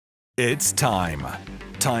It's time.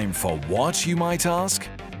 Time for what, you might ask?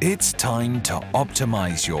 It's time to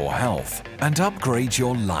optimize your health and upgrade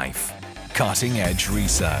your life. Cutting-edge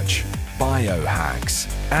research,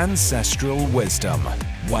 biohacks, ancestral wisdom,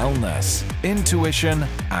 wellness, intuition,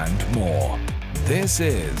 and more. This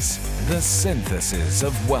is The Synthesis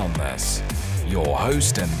of Wellness. Your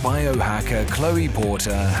host and biohacker Chloe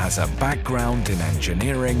Porter has a background in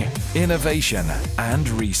engineering, innovation, and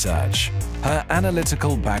research. Her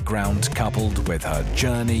analytical background, coupled with her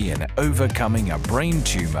journey in overcoming a brain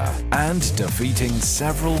tumor and defeating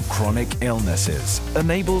several chronic illnesses,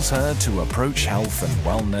 enables her to approach health and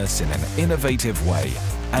wellness in an innovative way.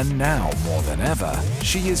 And now, more than ever,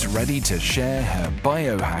 she is ready to share her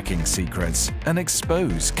biohacking secrets and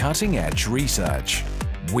expose cutting-edge research.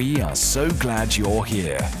 We are so glad you're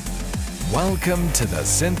here. Welcome to the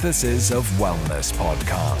Synthesis of Wellness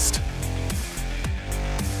podcast.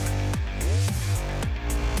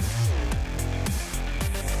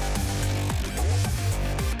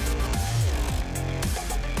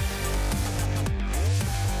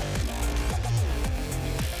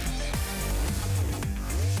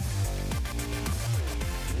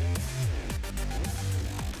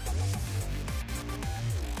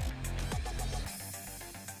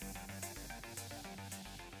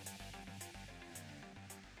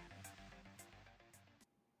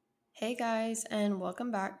 Hey guys, and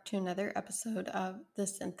welcome back to another episode of the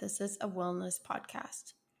Synthesis of Wellness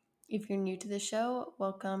podcast. If you're new to the show,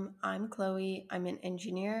 welcome. I'm Chloe. I'm an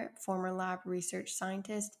engineer, former lab research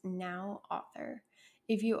scientist, now author.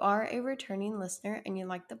 If you are a returning listener and you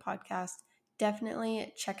like the podcast,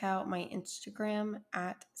 definitely check out my Instagram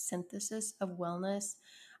at Synthesis of Wellness.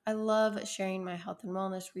 I love sharing my health and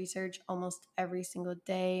wellness research almost every single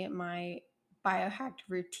day, my biohacked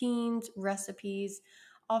routines, recipes.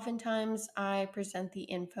 Oftentimes, I present the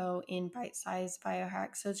info in bite-sized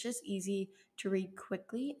biohacks, so it's just easy to read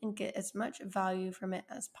quickly and get as much value from it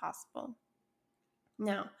as possible.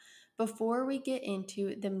 Now, before we get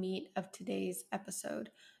into the meat of today's episode,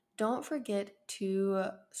 don't forget to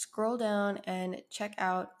scroll down and check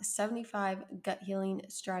out 75 Gut Healing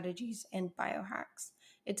Strategies and Biohacks.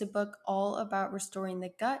 It's a book all about restoring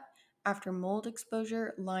the gut after mold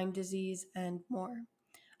exposure, Lyme disease, and more.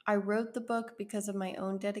 I wrote the book because of my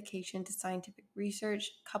own dedication to scientific research,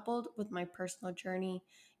 coupled with my personal journey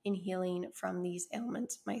in healing from these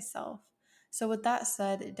ailments myself. So with that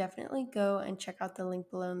said, definitely go and check out the link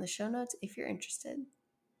below in the show notes if you're interested.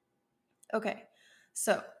 Okay,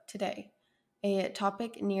 so today, a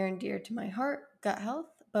topic near and dear to my heart, gut health,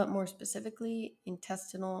 but more specifically,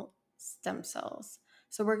 intestinal stem cells.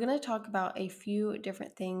 So we're going to talk about a few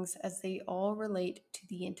different things as they all relate to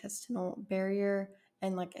the intestinal barrier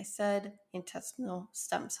and, like I said, intestinal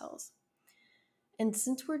stem cells. And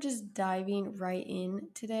since we're just diving right in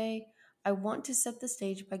today, I want to set the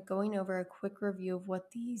stage by going over a quick review of what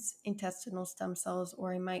these intestinal stem cells,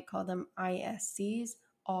 or I might call them ISCs,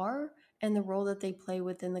 are and the role that they play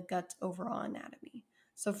within the gut's overall anatomy.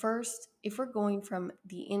 So first, if we're going from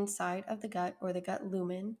the inside of the gut or the gut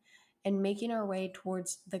lumen and making our way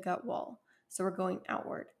towards the gut wall, so we're going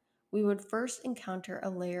outward, we would first encounter a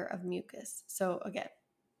layer of mucus. So again,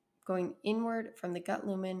 going inward from the gut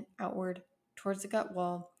lumen, outward towards the gut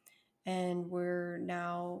wall, and we're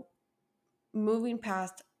now moving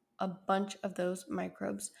past a bunch of those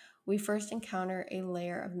microbes. We first encounter a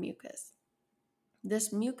layer of mucus.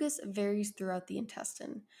 This mucus varies throughout the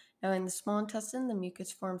intestine. Now, in the small intestine, the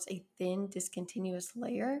mucus forms a thin, discontinuous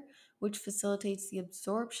layer, which facilitates the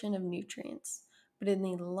absorption of nutrients. But in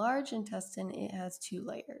the large intestine, it has two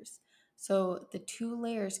layers. So the two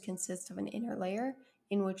layers consist of an inner layer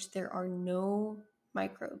in which there are no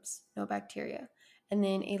microbes, no bacteria, and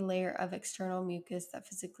then a layer of external mucus that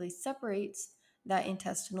physically separates that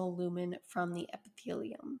intestinal lumen from the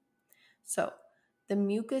epithelium. So the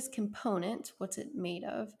mucus component, what's it made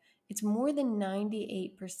of? It's more than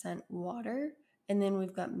 98% water, and then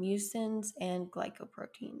we've got mucins and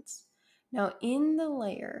glycoproteins. Now, in the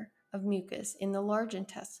layer of mucus in the large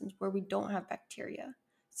intestines where we don't have bacteria,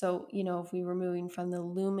 so, if we were moving from the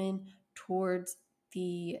lumen towards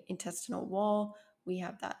the intestinal wall, we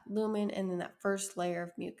have that lumen and then that first layer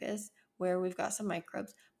of mucus where we've got some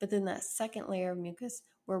microbes, but then that second layer of mucus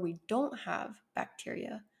where we don't have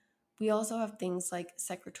bacteria. We also have things like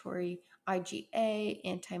secretory IgA,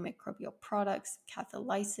 antimicrobial products,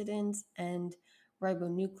 catholycidins, and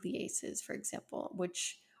ribonucleases, for example,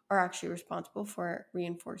 which are actually responsible for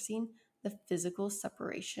reinforcing the physical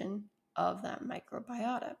separation of that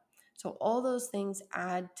microbiota. So all those things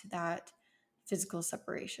add to that physical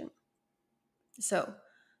separation. So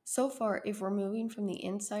far, if we're moving from the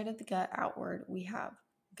inside of the gut outward, we have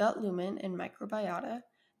gut lumen and microbiota.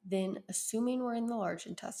 Then, assuming we're in the large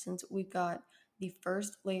intestines, we've got the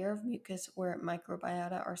first layer of mucus where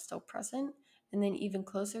microbiota are still present. And then, even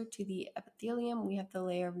closer to the epithelium, we have the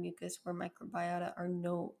layer of mucus where microbiota are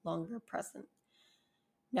no longer present.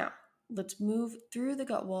 Now, let's move through the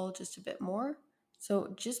gut wall just a bit more.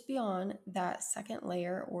 So, just beyond that second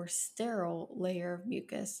layer or sterile layer of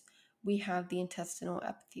mucus, we have the intestinal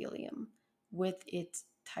epithelium with its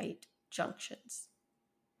tight junctions.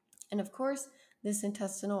 And of course, this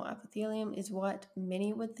intestinal epithelium is what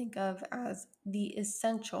many would think of as the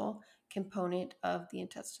essential component of the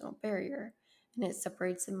intestinal barrier, and it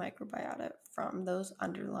separates the microbiota from those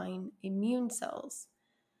underlying immune cells.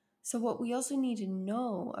 So, what we also need to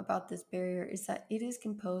know about this barrier is that it is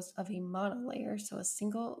composed of a monolayer, so a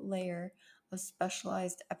single layer of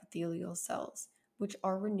specialized epithelial cells, which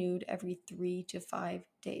are renewed every 3 to 5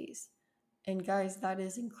 days. And guys, that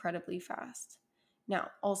is incredibly fast.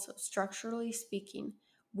 Now, also, structurally speaking,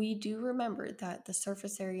 we do remember that the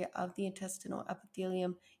surface area of the intestinal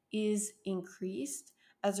epithelium is increased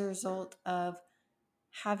as a result of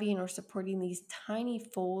having or supporting these tiny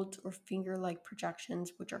folds or finger-like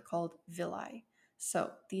projections, which are called villi.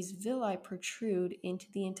 So these villi protrude into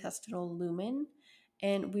the intestinal lumen,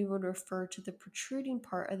 and we would refer to the protruding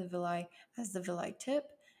part of the villi as the villi tip,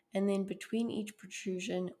 and then between each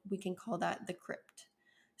protrusion, we can call that the crypt.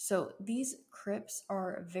 So these crypts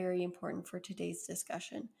are very important for today's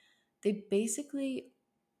discussion. They basically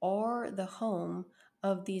are the home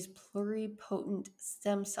of these pluripotent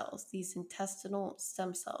stem cells, these intestinal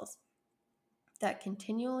stem cells that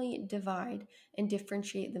continually divide and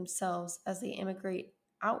differentiate themselves as they immigrate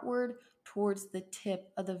outward towards the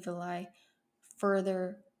tip of the villi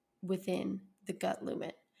further within the gut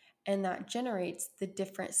lumen. And that generates the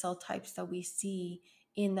different cell types that we see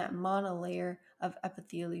in that monolayer of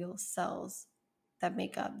epithelial cells that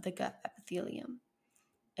make up the gut epithelium.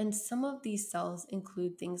 And some of these cells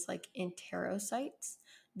include things like enterocytes.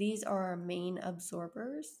 These are our main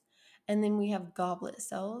absorbers. And then we have goblet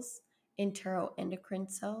cells, enteroendocrine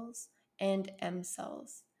cells, and M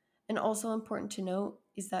cells. And also important to note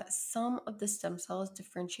is that some of the stem cells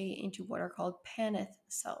differentiate into what are called Paneth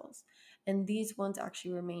cells. And these ones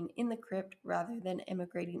actually remain in the crypt rather than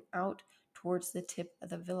immigrating out towards the tip of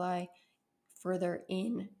the villi further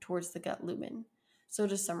in towards the gut lumen. So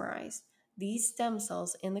to summarize, these stem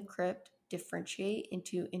cells in the crypt differentiate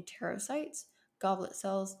into enterocytes, goblet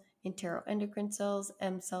cells, enteroendocrine cells,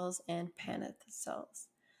 M cells, and Paneth cells.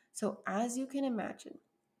 So as you can imagine,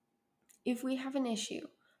 if we have an issue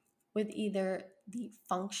with either the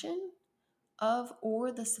function of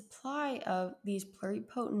or the supply of these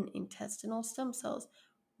pluripotent intestinal stem cells,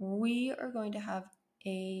 we are going to have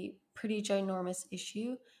a pretty ginormous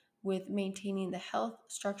issue with maintaining the health,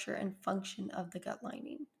 structure, and function of the gut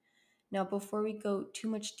lining. Now, before we go too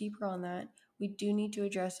much deeper on that, we do need to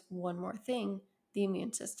address one more thing: the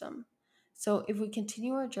immune system. So, if we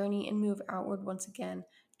continue our journey and move outward once again,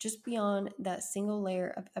 just beyond that single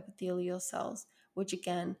layer of epithelial cells, which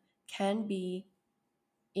again can be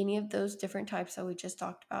any of those different types that we just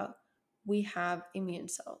talked about, we have immune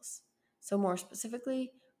cells. So, more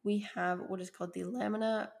specifically, we have what is called the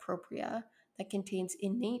lamina propria that contains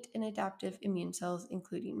innate and adaptive immune cells,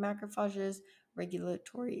 including macrophages,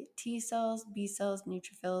 regulatory T cells, B cells,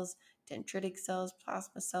 neutrophils, dendritic cells,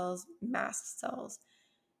 plasma cells, mast cells.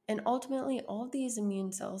 And ultimately, all of these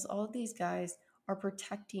immune cells, all of these guys are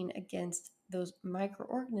protecting against those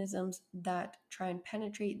microorganisms that try and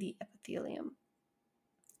penetrate the epithelium.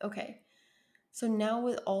 Okay, so now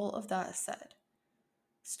with all of that said,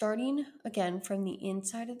 starting again from the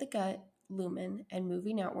inside of the gut lumen and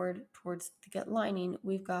moving outward towards the gut lining,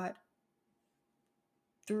 we've got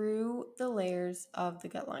through the layers of the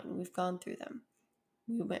gut lining. We've gone through them.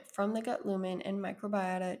 We went from the gut lumen and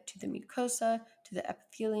microbiota to the mucosa, to the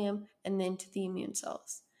epithelium, and then to the immune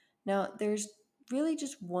cells. Now, there's really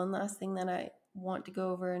just one last thing that I want to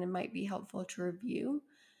go over, and it might be helpful to review,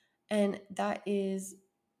 and that is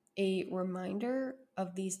a reminder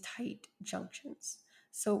of these tight junctions.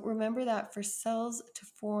 So remember that for cells to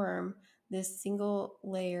form this single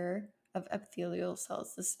layer of epithelial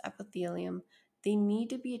cells, this epithelium, they need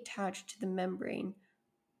to be attached to the membrane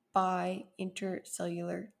by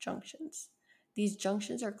intercellular junctions. These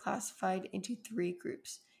junctions are classified into 3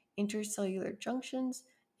 groups: intercellular junctions,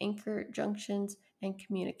 anchor junctions, and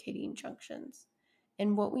communicating junctions.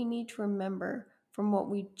 And what we need to remember from what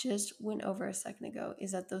we just went over a second ago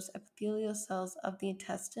is that those epithelial cells of the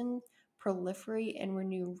intestine proliferate and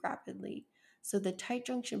renew rapidly. So the tight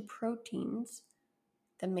junction proteins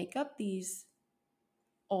that make up these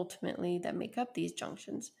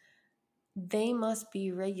junctions they must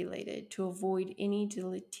be regulated to avoid any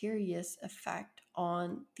deleterious effect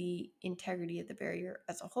on the integrity of the barrier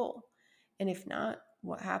as a whole. And if not,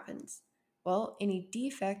 what happens? Well, any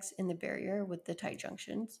defects in the barrier with the tight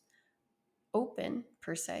junctions open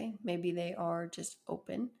per se, maybe they are just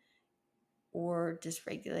open or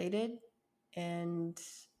dysregulated, and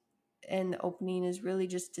the opening is really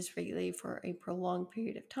just dysregulated for a prolonged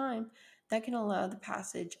period of time, that can allow the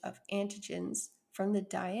passage of antigens from the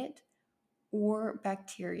diet or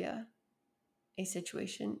bacteria, a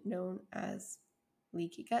situation known as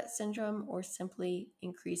leaky gut syndrome or simply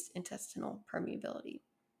increased intestinal permeability.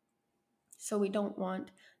 So we don't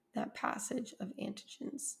want that passage of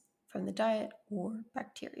antigens from the diet or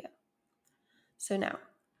bacteria. So now,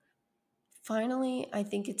 finally, I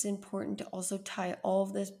think it's important to also tie all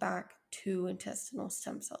of this back to intestinal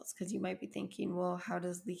stem cells, because you might be thinking, well, how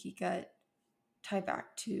does leaky gut tie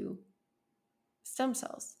back to stem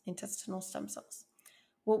cells, intestinal stem cells?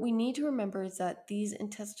 What we need to remember is that these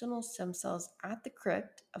intestinal stem cells at the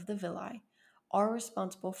crypt of the villi are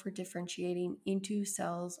responsible for differentiating into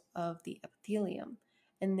cells of the epithelium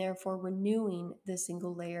and therefore renewing the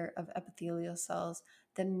single layer of epithelial cells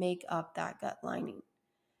that make up that gut lining.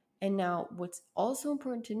 And now, what's also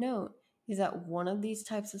important to note is that one of these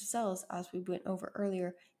types of cells, as we went over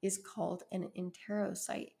earlier, is called an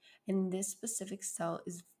enterocyte. And this specific cell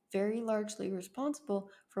is very largely responsible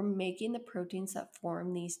for making the proteins that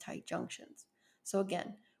form these tight junctions. So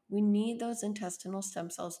again, we need those intestinal stem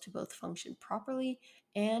cells to both function properly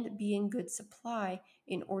and be in good supply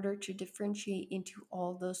in order to differentiate into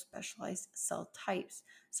all those specialized cell types,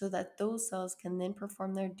 so that those cells can then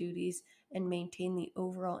perform their duties and maintain the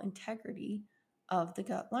overall integrity of the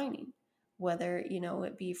gut lining, whether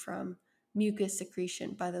it be from mucus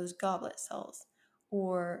secretion by those goblet cells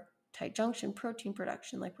or tight junction protein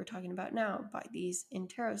production like we're talking about now by these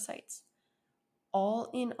enterocytes. All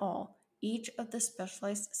in all, each of the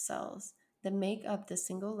specialized cells that make up the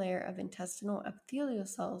single layer of intestinal epithelial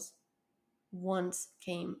cells once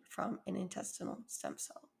came from an intestinal stem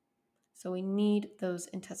cell. So we need those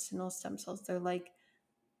intestinal stem cells. They're like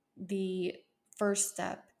the first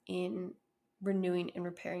step in renewing and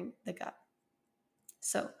repairing the gut.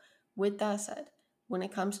 So, with that said, when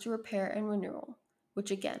it comes to repair and renewal,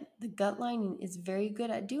 which again, the gut lining is very good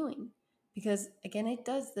at doing, because again, it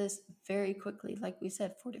does this very quickly, like we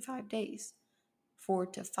said, 4 to 5 days, 4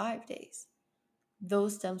 to 5 days.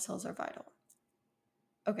 Those stem cells are vital.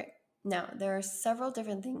 Okay, now there are several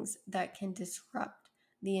different things that can disrupt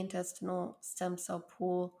the intestinal stem cell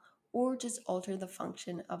pool or just alter the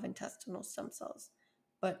function of intestinal stem cells.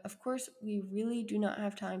 But of course, we really do not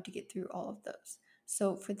have time to get through all of those.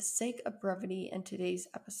 So, for the sake of brevity in today's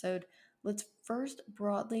episode, let's first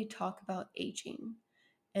broadly talk about aging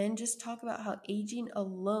and just talk about how aging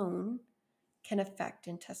alone can affect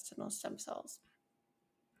intestinal stem cells.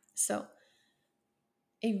 So,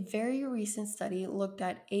 a very recent study looked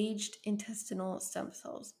at aged intestinal stem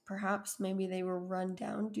cells. Perhaps maybe they were run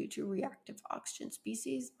down due to reactive oxygen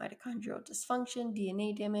species, mitochondrial dysfunction,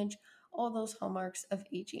 DNA damage, all those hallmarks of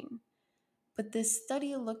aging. But this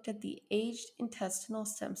study looked at the aged intestinal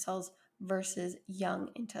stem cells versus young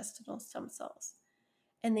intestinal stem cells.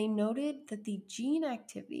 And they noted that the gene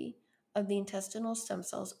activity of the intestinal stem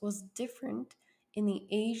cells was different in the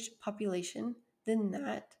aged population than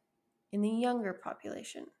that in the younger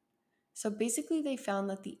population. So basically, they found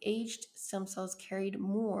that the aged stem cells carried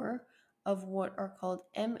more of what are called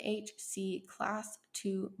MHC class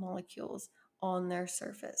 2 molecules on their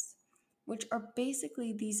surface, which are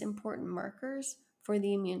basically these important markers for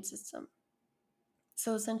the immune system.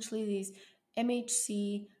 So essentially, these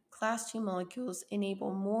MHC class 2 molecules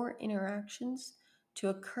enable more interactions to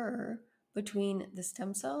occur between the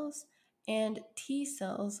stem cells and T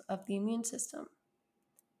cells of the immune system.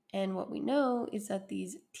 And what we know is that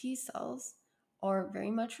these T cells are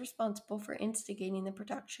very much responsible for instigating the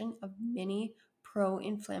production of many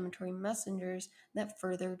pro-inflammatory messengers that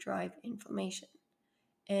further drive inflammation.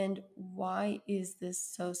 And why is this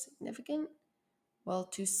so significant? Well,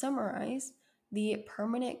 to summarize, the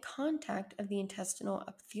permanent contact of the intestinal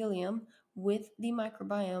epithelium with the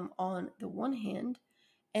microbiome on the one hand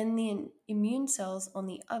and the immune cells on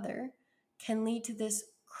the other can lead to this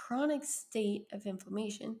chronic state of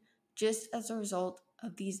inflammation just as a result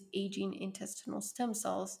of these aging intestinal stem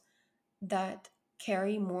cells that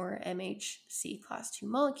carry more MHC class 2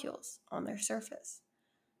 molecules on their surface.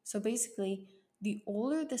 So basically, the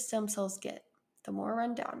older the stem cells get, the more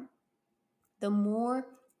rundown, the more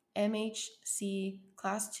MHC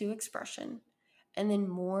class 2 expression, and then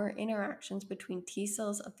more interactions between T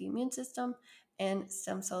cells of the immune system and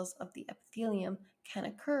stem cells of the epithelium can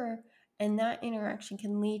occur, And that interaction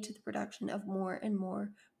can lead to the production of more and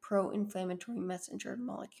more pro-inflammatory messenger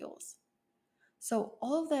molecules. So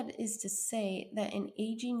all of that is to say that an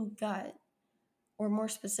aging gut, or more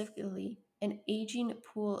specifically, an aging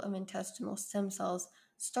pool of intestinal stem cells,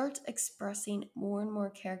 starts expressing more and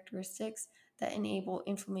more characteristics that enable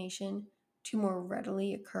inflammation to more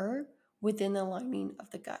readily occur within the lining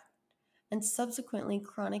of the gut, and subsequently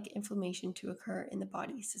chronic inflammation to occur in the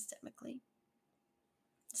body systemically.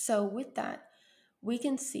 So with that, we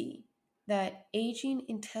can see that aging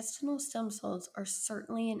intestinal stem cells are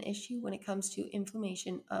certainly an issue when it comes to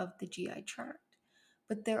inflammation of the GI tract.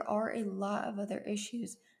 But there are a lot of other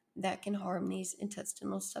issues that can harm these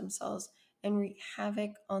intestinal stem cells and wreak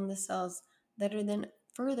havoc on the cells that are then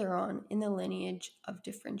further on in the lineage of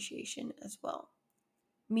differentiation as well.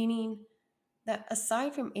 Meaning that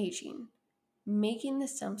aside from aging, making the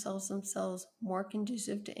stem cells themselves more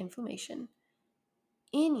conducive to inflammation,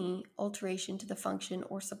 any alteration to the function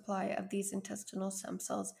or supply of these intestinal stem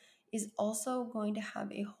cells is also going to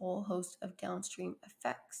have a whole host of downstream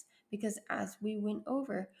effects, because as we went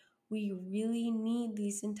over, we really need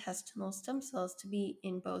these intestinal stem cells to be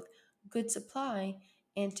in both good supply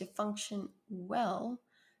and to function well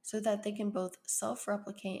so that they can both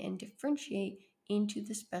self-replicate and differentiate into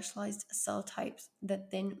the specialized cell types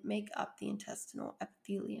that then make up the intestinal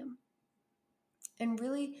epithelium. And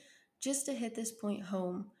really, just to hit this point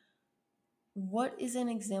home, what is an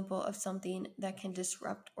example of something that can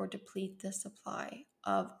disrupt or deplete the supply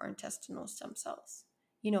of our intestinal stem cells?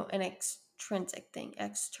 An extrinsic thing,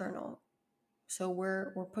 external. So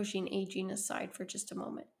we're pushing aging aside for just a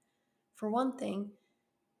moment. For one thing,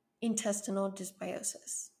 intestinal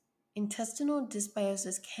dysbiosis. Intestinal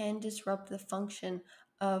dysbiosis can disrupt the function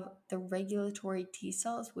of the regulatory T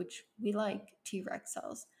cells, which we like Treg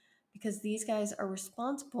cells, because these guys are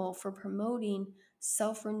responsible for promoting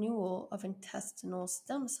self-renewal of intestinal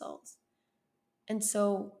stem cells. And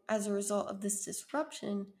so, as a result of this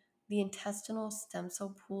disruption, the intestinal stem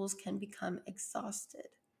cell pools can become exhausted.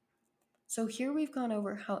 So here we've gone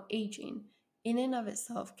over how aging in and of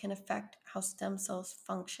itself can affect how stem cells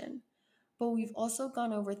function. But we've also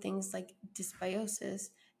gone over things like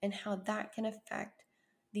dysbiosis and how that can affect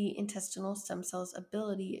the intestinal stem cells'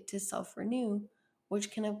 ability to self-renew, which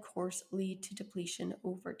can of course lead to depletion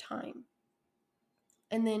over time.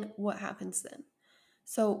 And then what happens then?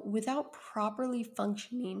 So without properly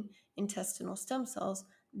functioning intestinal stem cells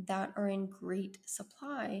that are in great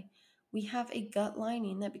supply, we have a gut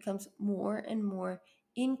lining that becomes more and more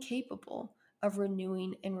incapable of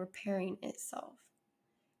renewing and repairing itself.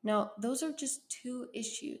 Now, those are just two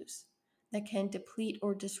issues that can deplete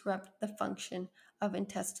or disrupt the function of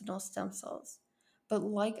intestinal stem cells. But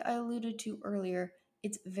like I alluded to earlier,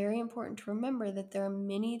 it's very important to remember that there are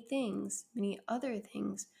many other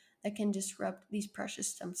things that can disrupt these precious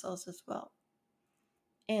stem cells as well.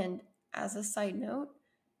 And as a side note,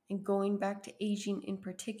 and going back to aging in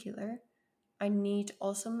particular, I need to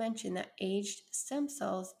also mention that aged stem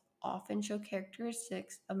cells often show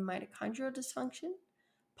characteristics of mitochondrial dysfunction,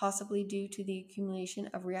 possibly due to the accumulation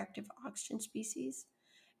of reactive oxygen species,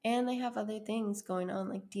 and they have other things going on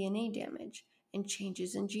like DNA damage and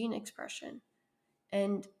changes in gene expression.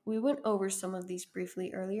 And we went over some of these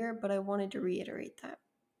briefly earlier, but I wanted to reiterate that.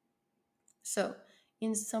 So,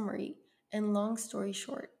 in summary, and long story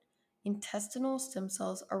short, intestinal stem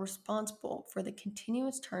cells are responsible for the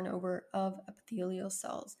continuous turnover of epithelial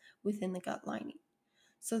cells within the gut lining.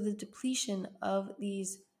 So the depletion of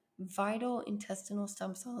these vital intestinal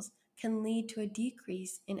stem cells can lead to a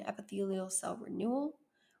decrease in epithelial cell renewal,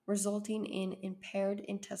 resulting in impaired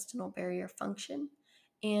intestinal barrier function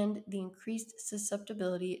and the increased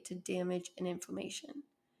susceptibility to damage and inflammation.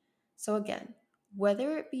 So again,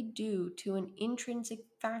 whether it be due to an intrinsic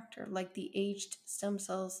factor like the aged stem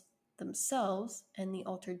cells themselves and the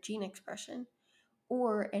altered gene expression,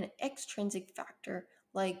 or an extrinsic factor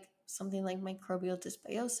like something like microbial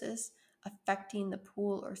dysbiosis affecting the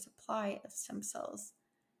pool or supply of stem cells,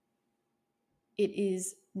 it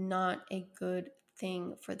is not a good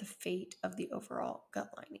thing for the fate of the overall gut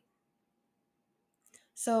lining.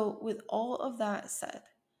 So with all of that said,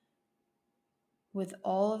 with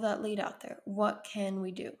all of that laid out there, what can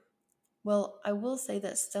we do? Well, I will say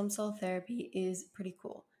that stem cell therapy is pretty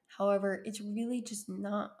cool. However, it's really just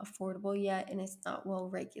not affordable yet, and it's not well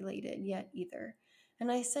regulated yet either.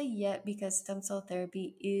 And I say yet because stem cell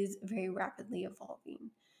therapy is very rapidly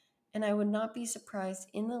evolving. And I would not be surprised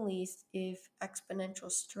in the least if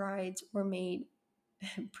exponential strides were made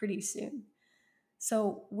pretty soon.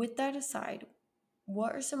 So, with that aside,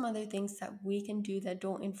 what are some other things that we can do that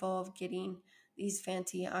don't involve getting these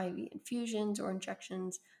fancy IV infusions or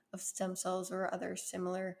injections of stem cells or other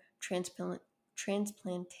similar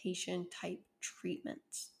transplantation type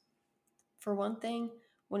treatments. For one thing,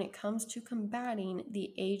 when it comes to combating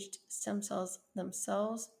the aged stem cells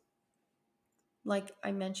themselves, like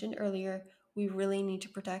I mentioned earlier, we really need to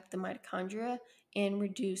protect the mitochondria and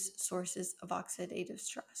reduce sources of oxidative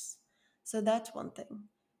stress. So that's one thing.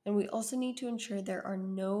 And we also need to ensure there are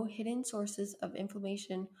no hidden sources of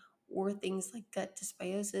inflammation or things like gut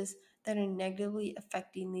dysbiosis that are negatively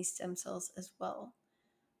affecting these stem cells as well.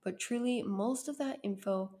 But truly, most of that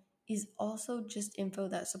info is also just info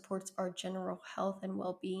that supports our general health and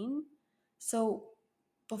well-being. So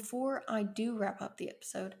before I do wrap up the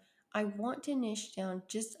episode, I want to niche down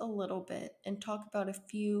just a little bit and talk about a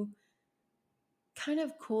few kind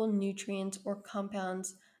of cool nutrients or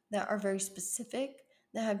compounds that are very specific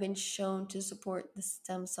that have been shown to support the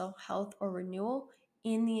stem cell health or renewal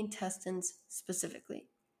in the intestines specifically.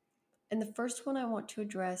 And the first one I want to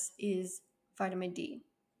address is vitamin D.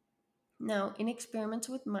 Now, in experiments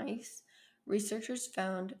with mice, researchers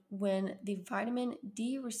found when the vitamin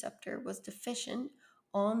D receptor was deficient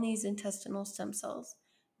on these intestinal stem cells,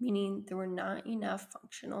 meaning there were not enough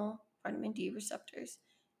functional vitamin D receptors,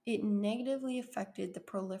 it negatively affected the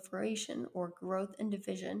proliferation or growth and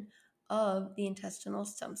division of the intestinal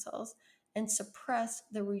stem cells and suppressed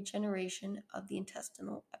the regeneration of the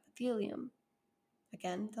intestinal epithelium.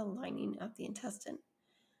 Again, the lining of the intestine.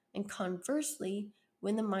 And conversely,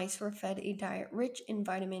 when the mice were fed a diet rich in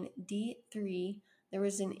vitamin D3, there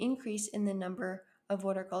was an increase in the number of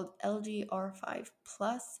what are called LGR5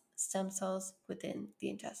 plus stem cells within the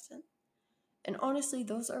intestine. And honestly,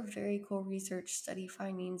 those are very cool research study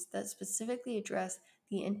findings that specifically address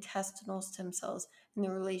the intestinal stem cells and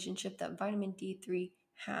the relationship that vitamin D3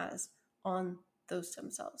 has on those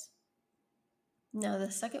stem cells. Now,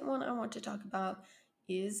 the second one I want to talk about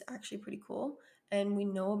is actually pretty cool, and we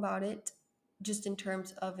know about it just in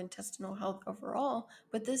terms of intestinal health overall,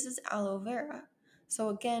 but this is aloe vera. So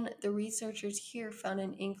again, the researchers here found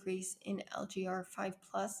an increase in LGR5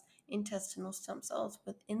 plus intestinal stem cells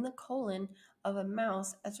within the colon of a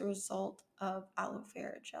mouse as a result of aloe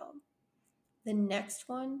vera gel. The next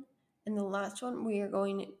one, and the last one we are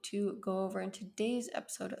going to go over in today's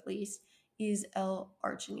episode at least, is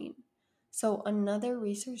L-arginine. So another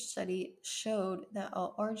research study showed that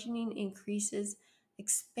L-arginine increases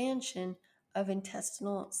expansion of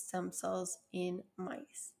intestinal stem cells in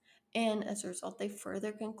mice. And as a result, they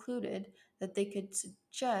further concluded that they could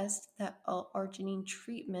suggest that L-arginine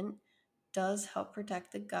treatment does help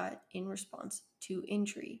protect the gut in response to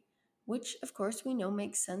injury, which of course we know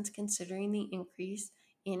makes sense considering the increase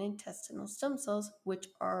in intestinal stem cells, which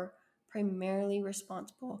are primarily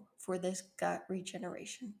responsible for this gut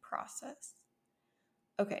regeneration process.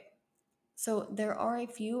 Okay, so there are a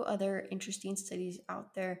few other interesting studies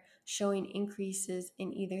out there showing increases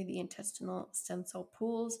in either the intestinal stem cell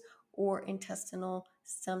pools or intestinal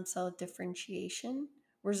stem cell differentiation,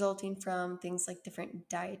 resulting from things like different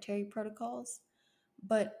dietary protocols.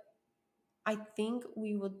 But I think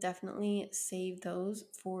we will definitely save those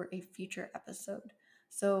for a future episode.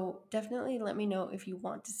 So definitely let me know if you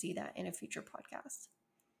want to see that in a future podcast.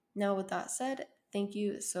 Now, with that said, thank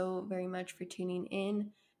you so very much for tuning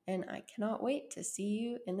in, and I cannot wait to see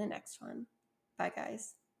you in the next one. Bye,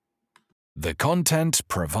 guys. The content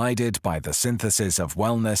provided by the Synthesis of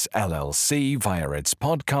Wellness LLC via its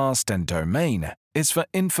podcast and domain is for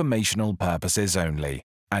informational purposes only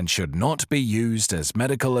and should not be used as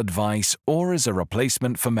medical advice or as a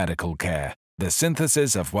replacement for medical care. The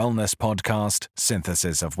Synthesis of Wellness podcast,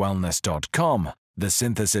 synthesisofwellness.com, the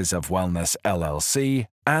Synthesis of Wellness LLC,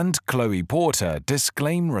 and Chloe Porter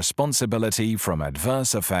disclaim responsibility from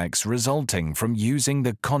adverse effects resulting from using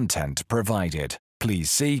the content provided.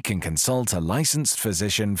 Please seek and consult a licensed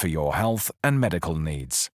physician for your health and medical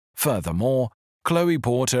needs. Furthermore, Chloe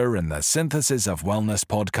Porter and the Synthesis of Wellness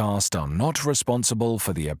podcast are not responsible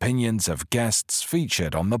for the opinions of guests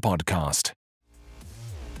featured on the podcast.